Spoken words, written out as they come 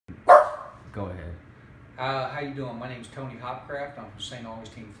Go ahead. How you doing? My name is Tony Hopcraft. I'm from St.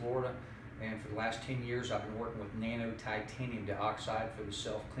 Augustine, Florida, and for the last 10 years I've been working with nano titanium dioxide for the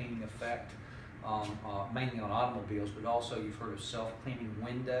self-cleaning effect, mainly on automobiles, but also you've heard of self-cleaning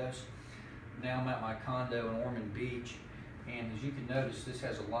windows. Now I'm at my condo in Ormond Beach, and as you can notice, this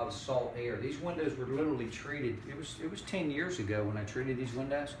has a lot of salt air. These windows were literally treated. It was 10 years ago when I treated these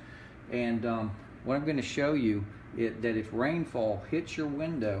windows, and what I'm going to show you is that if rainfall hits your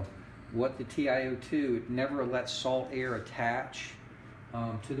window, what the TiO2, it never lets salt air attach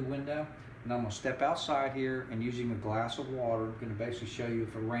to the window. And I'm going to step outside here, and using a glass of water, I'm going to basically show you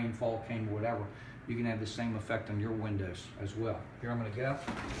if a rainfall came or whatever, you can have the same effect on your windows as well. Here I'm going to go.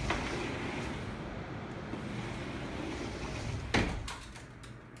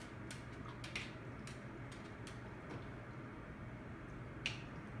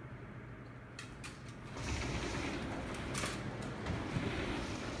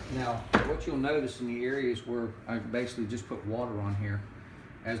 Now, what you'll notice in the areas where I basically just put water on here,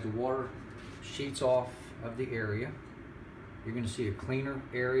 as the water sheets off of the area, you're going to see a cleaner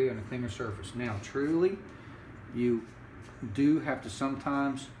area and a cleaner surface. Now, truly, you do have to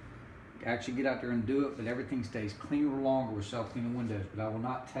sometimes actually get out there and do it, but everything stays cleaner longer with self-cleaning windows. But I will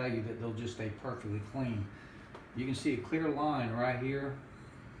not tell you that they'll just stay perfectly clean. You can see a clear line right here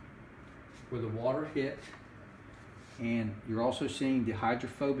where the water hit. And you're also seeing the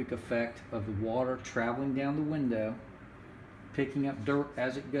hydrophobic effect of the water traveling down the window, picking up dirt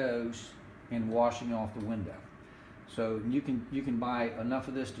as it goes, and washing off the window. So you can buy enough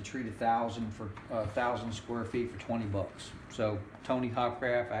of this to treat 1,000 square feet for 20 bucks. So Tony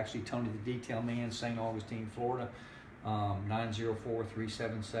Hopcraft, actually Tony the Detail Man, St. Augustine, Florida,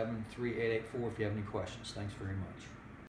 904-377-3884 if you have any questions. Thanks very much.